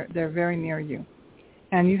they're very near you.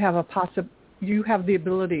 And you have you have the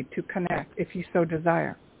ability to connect if you so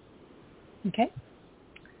desire. Okay?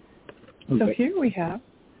 So here we have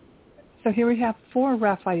So here we have for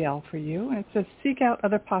Raphael for you, and it says, seek out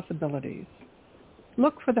other possibilities.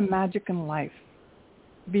 Look for the magic in life.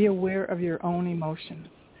 Be aware of your own emotions.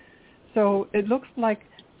 So it looks like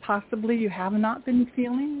possibly you have not been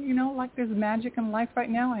feeling, like there's magic in life right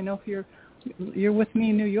now. I know if you're with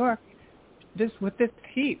me in New York, with this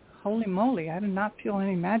heat, holy moly, I did not feel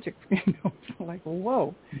any magic. It's like,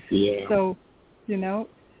 whoa. Yeah. So,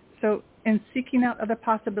 so in seeking out other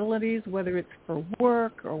possibilities, whether it's for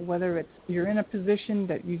work or whether it's you're in a position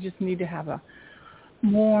that you just need to have a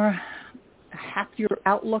more happier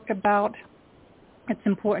outlook about, it's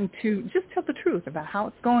important to just tell the truth about how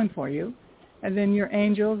it's going for you. And then your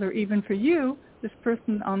angels, or even for you, this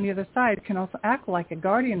person on the other side can also act like a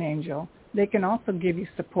guardian angel. They can also give you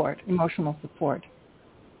support, emotional support.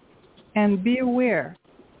 And be aware.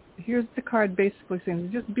 Here's the card basically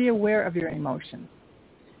saying, just be aware of your emotions.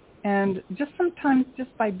 And just sometimes,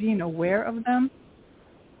 just by being aware of them,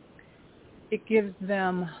 it gives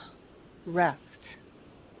them rest,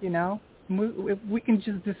 If we can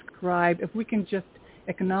just describe, if we can just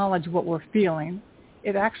acknowledge what we're feeling,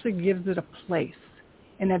 it actually gives it a place.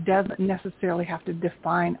 And it doesn't necessarily have to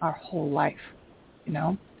define our whole life,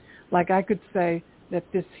 Like I could say that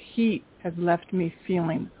this heat has left me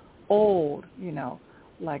feeling old,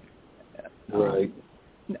 like... Right.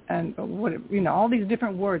 And what all these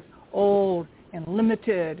different words, old and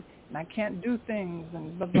limited, and I can't do things,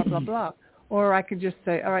 and blah, blah, blah, blah. Or I could just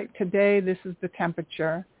say, all right, today this is the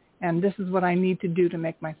temperature, and this is what I need to do to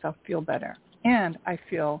make myself feel better. And I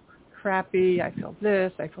feel crappy, I feel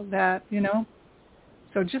this, I feel that,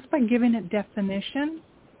 So just by giving it definition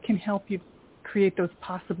can help you create those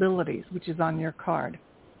possibilities, which is on your card.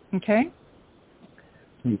 Okay?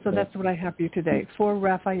 So that's what I have for you today. For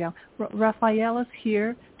Raphael. Raphael is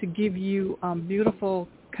here to give you beautiful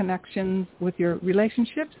connections with your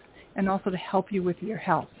relationships and also to help you with your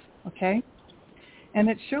health, okay? And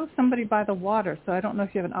it shows somebody by the water, so I don't know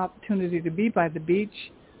if you have an opportunity to be by the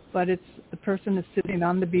beach, but the person is sitting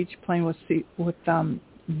on the beach playing with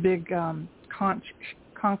big conch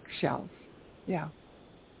shells. Yeah.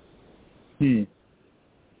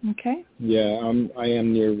 Okay? Yeah, I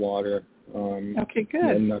am near water. Okay, good.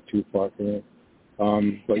 I'm not too far from it.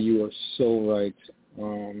 But you are so right,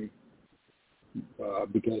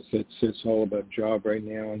 because it's all about job right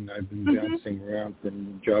now, and I've been bouncing around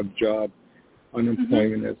from job to job.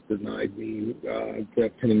 Unemployment has denied me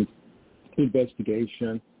pending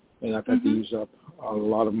investigation, and I've had to use up a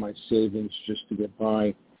lot of my savings just to get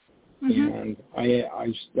by. And I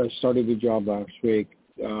started a job last week.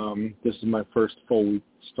 This is my first full week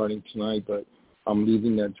starting tonight, but I'm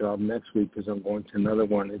leaving that job next week because I'm going to another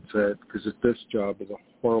one. Because this job is a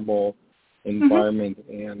horrible environment,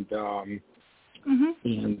 and the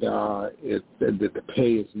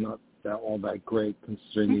pay is not all that great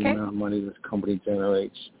considering the amount of money this company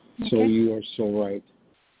generates. So you are so right.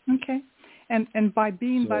 Okay, and by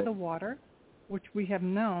being by the water, which we have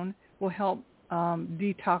known will help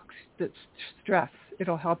detox the stress.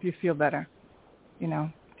 It'll help you feel better.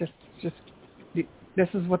 This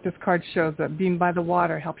is what this card shows, that being by the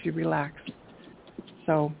water helps you relax.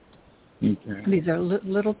 So these are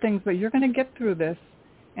little things, but you're going to get through this.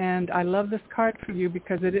 And I love this card for you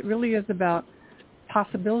because it really is about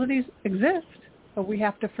possibilities exist, but we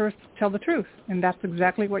have to first tell the truth. And that's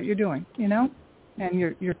exactly what you're doing, And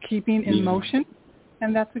you're keeping in motion,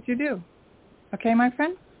 and that's what you do. Okay, my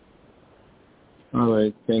friend? All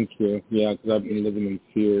right, thank you. Yeah, because I've been living in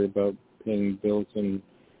fear about paying bills and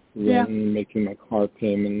rent and making my car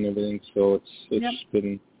payment and everything, so it's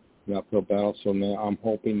been an uphill battle. So now I'm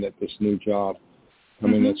hoping that this new job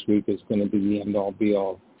coming next week is going to be the end-all,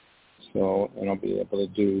 be-all. So, and I'll be able to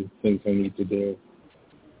do things I need to do.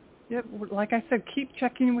 Yep, like I said, keep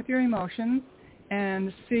checking with your emotions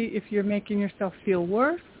and see if you're making yourself feel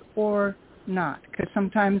worse or not, because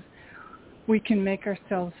sometimes we can make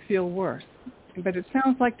ourselves feel worse. But it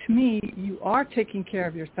sounds like to me you are taking care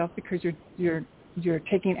of yourself because you're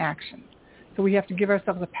taking action. So we have to give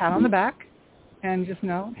ourselves a pat on the back and just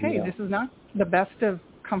know, hey, this is not the best of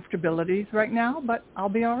comfortabilities right now, but I'll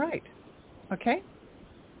be all right. Okay?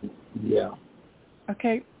 Yeah.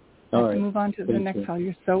 Okay. All Let's right. move on to the next call.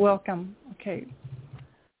 You're so welcome. Okay.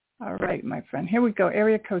 All right, my friend. Here we go.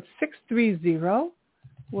 Area code 630.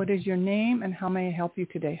 What is your name and how may I help you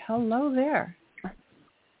today? Hello there.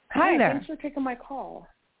 Hi, thanks for taking my call.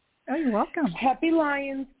 Oh, you're welcome. Happy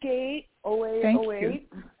Lionsgate 0808.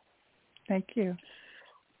 Thank you.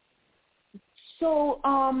 So,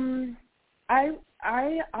 I've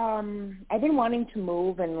been wanting to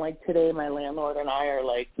move, and like today, my landlord and I are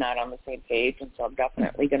like not on the same page, and so I'm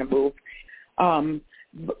definitely going to move.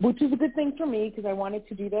 which is a good thing for me because I wanted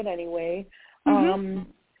to do that anyway. But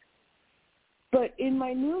in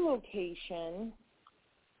my new location,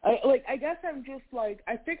 I guess I'm just like,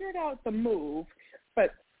 I figured out the move,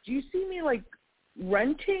 but do you see me like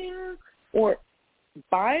renting or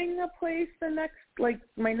buying a place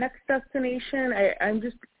my next destination? I'm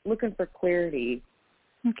just looking for clarity.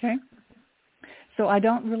 Okay. So I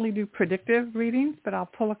don't really do predictive readings, but I'll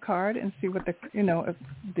pull a card and see what if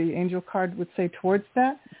the angel card would say towards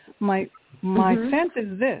that. My sense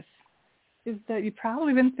is that you've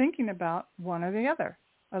probably been thinking about one or the other.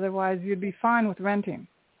 Otherwise, you'd be fine with renting,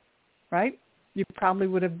 right? You probably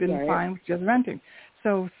would have been fine with just renting.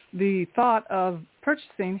 So the thought of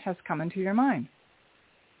purchasing has come into your mind,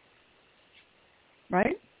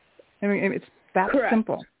 right? I mean, it's that Correct.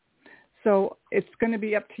 simple. So it's going to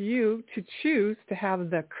be up to you to choose to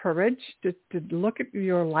have the courage to look at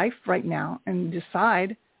your life right now and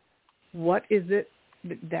decide what is it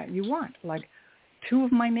that you want. Like two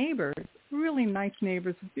of my neighbors, really nice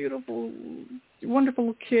neighbors, beautiful,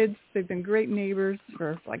 wonderful kids. They've been great neighbors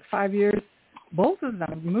for like 5 years. Both of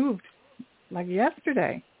them moved like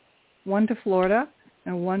yesterday, one to Florida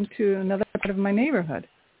and one to another part of my neighborhood.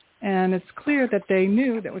 And it's clear that they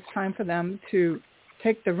knew that it was time for them to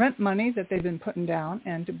take the rent money that they've been putting down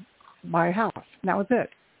and to buy a house. And that was it.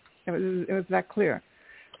 It was that clear.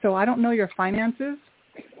 So I don't know your finances,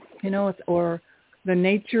 or the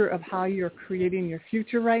nature of how you're creating your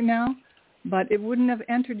future right now, but it wouldn't have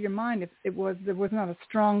entered your mind if there was not a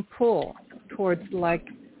strong pull towards like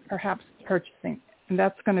perhaps purchasing. And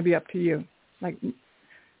that's going to be up to you. Like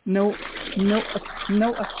no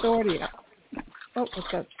authority. Oh,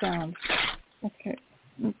 what's that sound? Okay.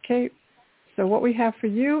 So what we have for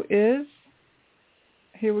you is,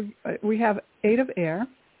 here we have 8 of air,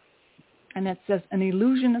 and it says an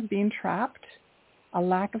illusion of being trapped, a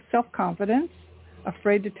lack of self-confidence,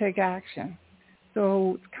 afraid to take action.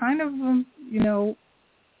 So it's kind of,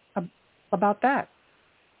 about that.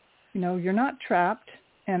 You're not trapped,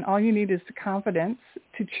 and all you need is the confidence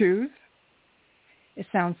to choose. It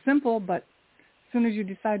sounds simple, but as soon as you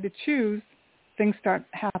decide to choose, things start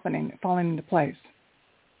happening, falling into place.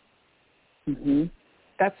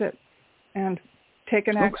 That's it. And take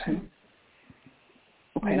an action.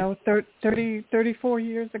 Okay. 34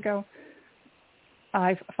 years ago,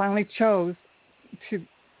 I finally chose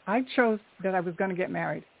that I was going to get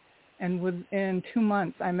married. And within 2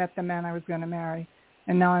 months, I met the man I was going to marry.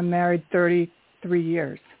 And now I'm married 33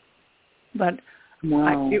 years. But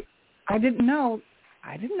wow. I didn't know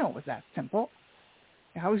it was that simple.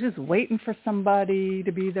 I was just waiting for somebody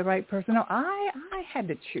to be the right person. No, I had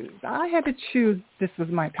to choose. I had to choose this was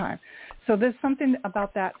my time. So there's something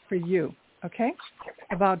about that for you, okay?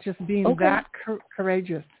 About just being that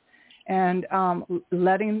courageous and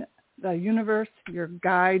letting the universe, your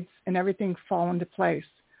guides, and everything fall into place.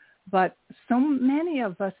 But so many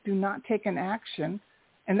of us do not take an action,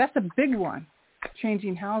 and that's a big one.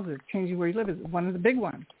 Changing houses, changing where you live is one of the big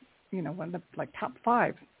ones, one of the top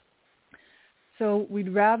 5. So we'd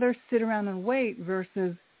rather sit around and wait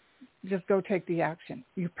versus just go take the action.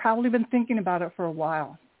 You've probably been thinking about it for a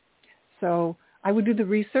while. So I would do the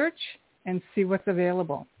research and see what's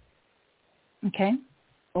available. Okay?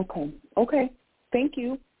 Okay. Thank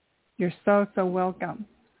you. You're so welcome.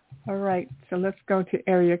 All right. So let's go to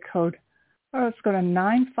area code. Let's go to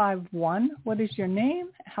 951. What is your name?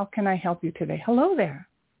 How can I help you today? Hello there.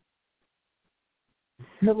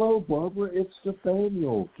 Hello, Barbara. It's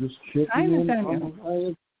Nathaniel. Just checking Hi, in Nathaniel.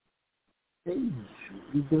 on my page.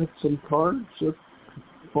 You got some cards that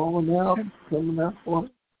falling out, coming out for me?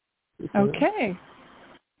 Okay.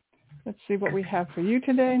 Let's see what we have for you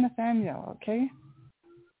today, Nathaniel. Okay.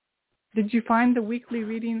 Did you find the weekly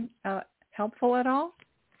reading helpful at all?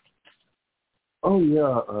 Oh,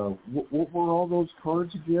 yeah. What were all those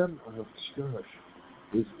cards again? Gosh.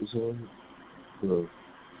 Is on the...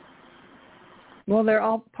 Well, they're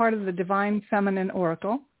all part of the Divine Feminine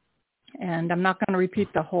Oracle, and I'm not going to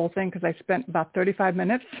repeat the whole thing because I spent about 35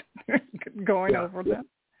 minutes going over them.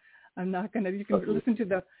 I'm not going to. You can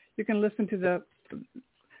listen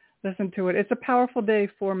to it. It's a powerful day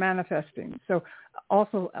for manifesting. So,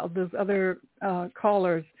 also those other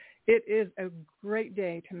callers, it is a great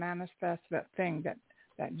day to manifest that thing,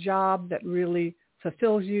 that job that really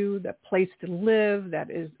fulfills you, that place to live that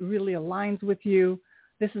is really aligns with you.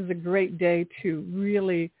 This is a great day to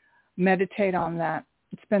really meditate on that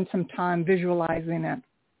and spend some time visualizing it.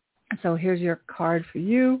 So here's your card for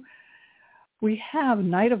you. We have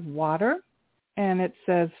Knight of Water, and it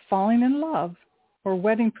says falling in love or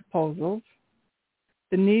wedding proposals,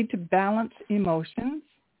 the need to balance emotions,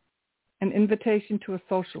 an invitation to a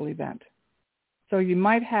social event. So you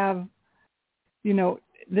might have,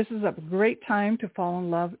 this is a great time to fall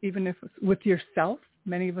in love, even if it's with yourself.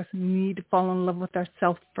 Many of us need to fall in love with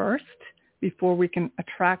ourselves first before we can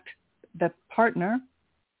attract that partner.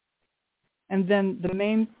 And then the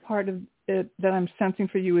main part of it that I'm sensing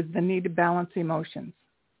for you is the need to balance emotions.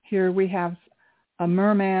 Here we have a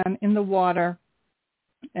merman in the water,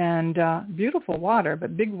 and beautiful water,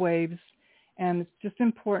 but big waves. And it's just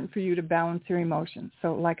important for you to balance your emotions.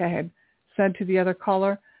 So like I had said to the other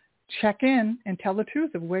caller, check in and tell the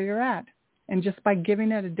truth of where you're at. And just by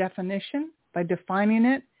giving it a definition, by defining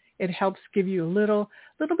it, it helps give you a little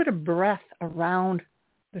bit of breath around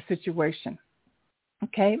the situation.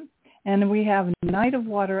 Okay? And we have Knight of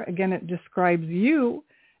Water. Again, it describes you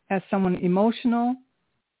as someone emotional,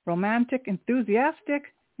 romantic, enthusiastic,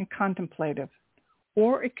 and contemplative.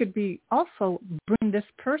 Or it could be also bring this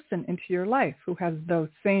person into your life who has those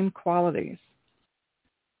same qualities.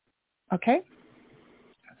 Okay?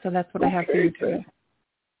 So that's what I have for you today.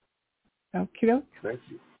 Okay. Thank you.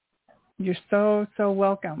 You're so, so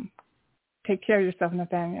welcome. Take care of yourself,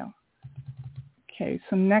 Nathaniel. Okay,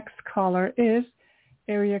 so next caller is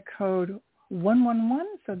area code 111.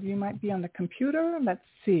 So you might be on the computer. Let's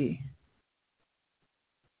see.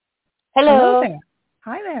 Hello. There.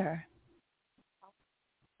 Hi there.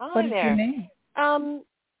 Hi What is there. your name?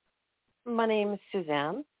 My name is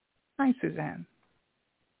Suzanne. Hi, Suzanne.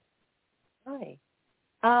 Hi.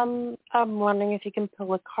 I'm wondering if you can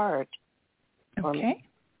pull a card. Okay.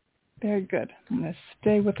 Very good. I'm going to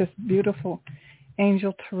stay with this beautiful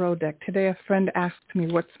Angel Tarot deck. Today a friend asked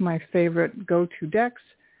me what's my favorite go-to decks.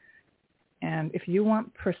 And if you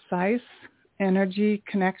want precise energy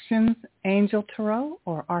connections, Angel Tarot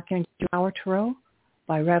or Archangel Flower Tarot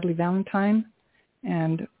by Radley Valentine.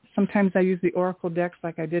 And sometimes I use the Oracle decks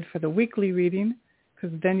like I did for the weekly reading,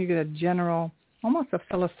 because then you get a general, almost a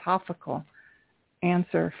philosophical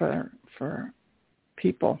answer for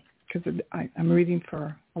people, because I'm reading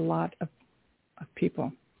for a lot of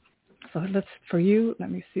people. So for you,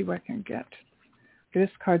 let me see what I can get. This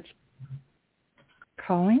card's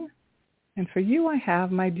calling. And for you, I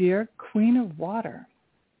have, my dear Queen of Water.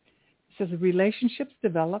 It says, relationships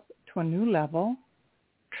develop to a new level.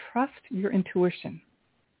 Trust your intuition.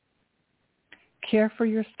 Care for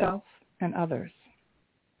yourself and others.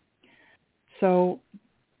 So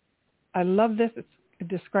I love this. It's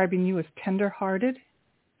describing you as tender-hearted,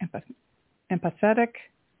 empathetic,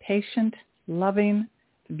 patient, loving.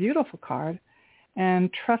 It's a beautiful card. And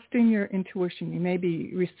trusting your intuition. You may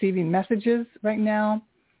be receiving messages right now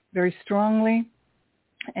very strongly,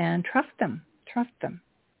 and trust them. Trust them.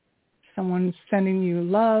 Someone's sending you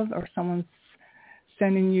love, or someone's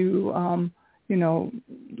sending you,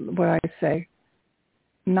 what I say,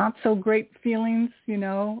 not so great feelings,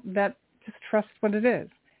 that just trust what it is.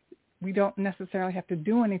 We don't necessarily have to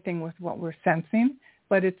do anything with what we're sensing,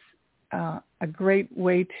 but it's a great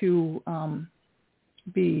way to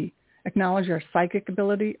acknowledge our psychic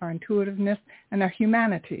ability, our intuitiveness, and our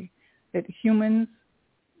humanity. That humans,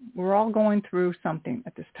 we're all going through something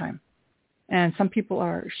at this time. And some people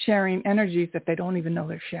are sharing energies that they don't even know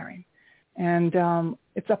they're sharing. And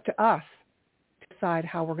it's up to us to decide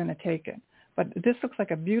how we're going to take it. But this looks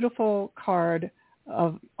like a beautiful card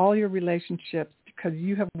of all your relationships, because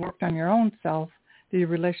you have worked on your own self, that your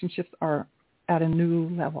relationships are at a new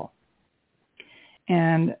level.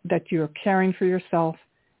 And that you're caring for yourself.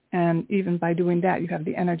 And even by doing that, you have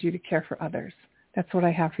the energy to care for others. That's what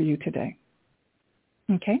I have for you today.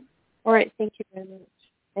 Okay? All right. Thank you very much.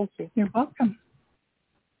 Thank you. You're welcome.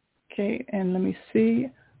 Okay, and let me see.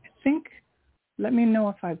 Let me know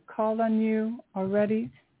if I've called on you already.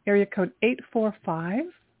 Area code 845.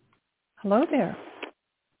 Hello there.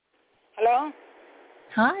 Hello?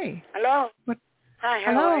 Hi. Hello? What? Hi,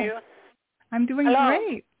 Hello. how are you? I'm doing Hello.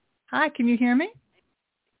 great. Hi, can you hear me?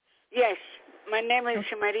 Yes, my name is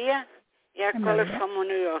Maria. I call Maria. from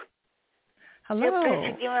New York. Hello.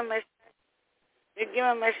 Yeah, please give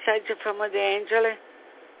a message from the angel.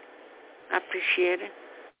 I appreciate it.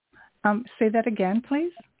 Say that again,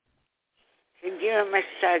 please. Give a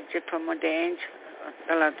message from the angel.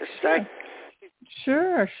 Tell her to start.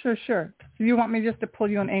 Sure. So you want me just to pull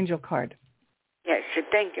you an angel card? Yes,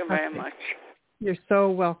 thank you very much. You're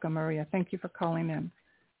so welcome, Maria. Thank you for calling in.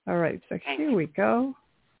 All right, so here we go.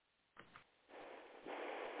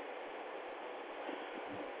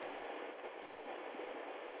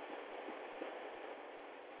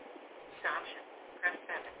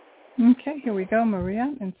 Okay, here we go,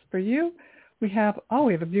 Maria. And for you, we have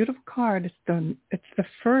a beautiful card. It's the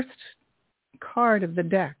first card of the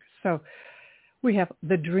deck. So we have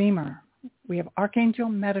the Dreamer. We have Archangel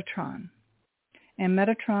Metatron. And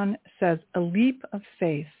Metatron says, a leap of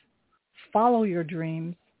faith, follow your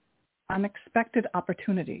dreams, unexpected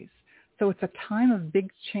opportunities. So it's a time of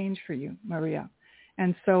big change for you, Maria.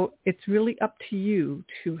 And so it's really up to you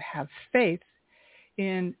to have faith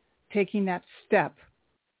in taking that step,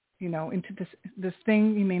 into this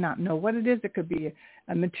thing. You may not know what it is. It could be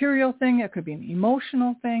a material thing. It could be an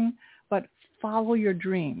emotional thing. But follow your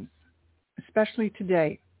dreams, especially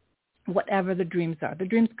today, whatever the dreams are. The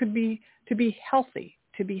dreams could be to be healthy,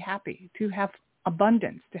 to be happy, to have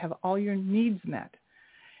abundance, to have all your needs met.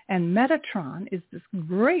 And Metatron is this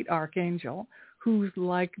great archangel who's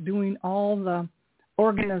like doing all the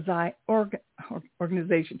organizing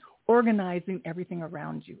everything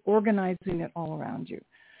around you, organizing it all around you.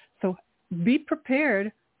 So be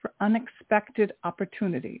prepared for unexpected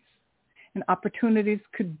opportunities. And opportunities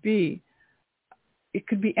could be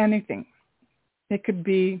anything. It could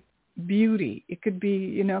be beauty. It could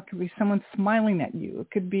be, it could be someone smiling at you. It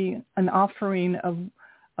could be an offering of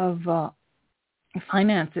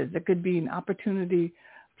finances. It could be an opportunity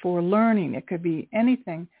for learning. It could be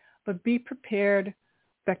anything, but be prepared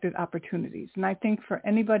for expected opportunities. And I think for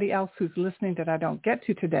anybody else who's listening that I don't get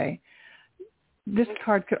to today, this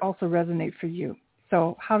card could also resonate for you.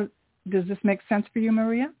 So how does this make sense for you,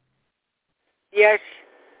 Maria? Yes.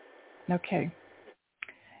 Okay.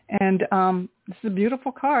 And this is a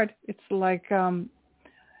beautiful card. It's like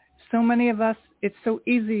so many of us, it's so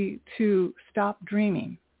easy to stop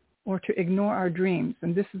dreaming or to ignore our dreams.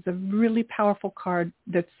 And this is a really powerful card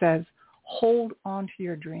that says, hold on to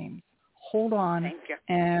your dreams. Hold on. Thank you.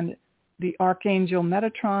 And the Archangel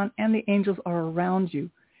Metatron and the angels are around you,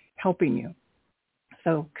 helping you.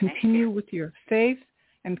 So continue with your faith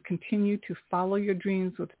and continue to follow your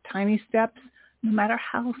dreams with tiny steps, no matter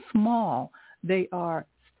how small they are.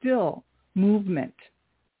 Still movement,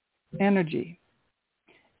 energy,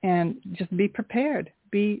 and just be prepared.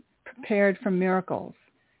 Be prepared for miracles.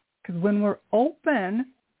 Because when we're open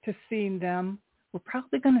to seeing them, we're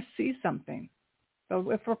probably going to see something. So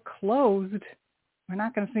if we're closed, we're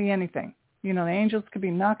not going to see anything. You know, the angels could be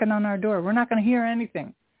knocking on our door. We're not going to hear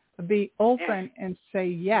anything. But be open and say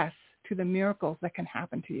yes to the miracles that can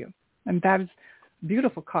happen to you. And that is a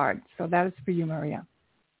beautiful card. So that is for you, Maria.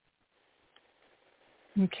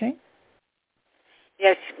 Okay.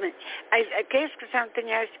 Yes, I guess something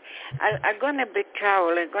else. I'm going to be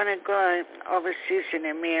traveling. I'm going to go overseas,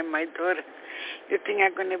 and me and my daughter. You think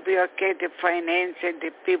I'm going to be okay? The finance and the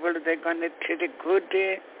people that are going to treat it good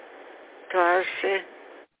to us?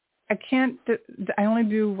 I can't. I only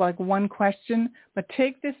do like one question, but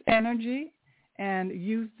take this energy and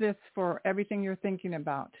use this for everything you're thinking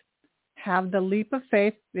about. Have the leap of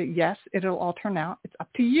faith that yes, it'll all turn out. It's up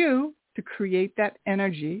to you to create that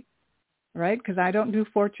energy, right? Because I don't do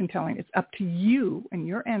fortune telling. It's up to you and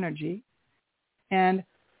your energy and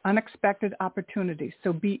unexpected opportunities.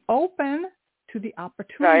 So be open to the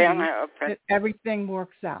opportunity that everything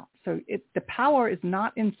works out. So the power is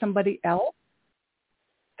not in somebody else.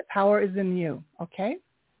 The power is in you, okay?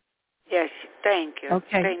 Yes, thank you.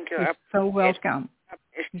 Okay, thank you. You're so welcome.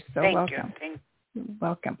 You're so welcome. You're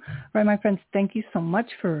welcome. All right, my friends, thank you so much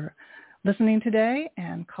for listening today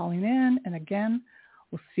and calling in. And again,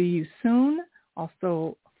 we'll see you soon.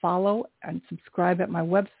 Also, follow and subscribe at my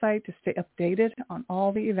website to stay updated on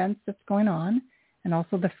all the events that's going on. And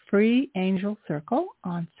also the free Angel Circle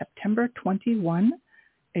on September 21,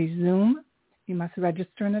 a Zoom. You must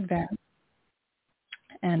register in advance.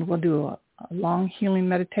 And we'll do a long healing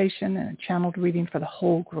meditation and a channeled reading for the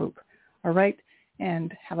whole group. All right?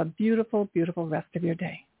 And have a beautiful, beautiful rest of your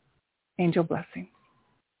day. Angel blessings.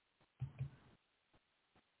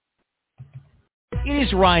 It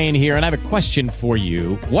is Ryan here, and I have a question for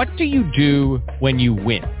you. What do you do when you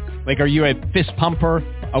win? Like, are you a fist pumper,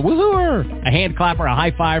 a woohooer, a hand clapper, a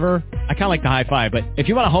high fiver? I kind of like the high five, but if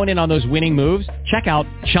you want to hone in on those winning moves, check out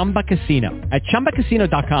Chumba Casino. At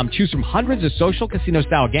ChumbaCasino.com, choose from hundreds of social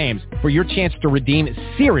casino-style games for your chance to redeem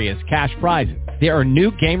serious cash prizes. There are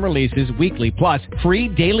new game releases weekly, plus free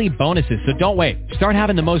daily bonuses, so don't wait. Start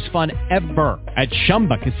having the most fun ever at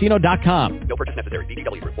ChumbaCasino.com. No purchase necessary.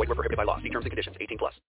 VGW. Void where prohibited by law. See terms and conditions. 18+.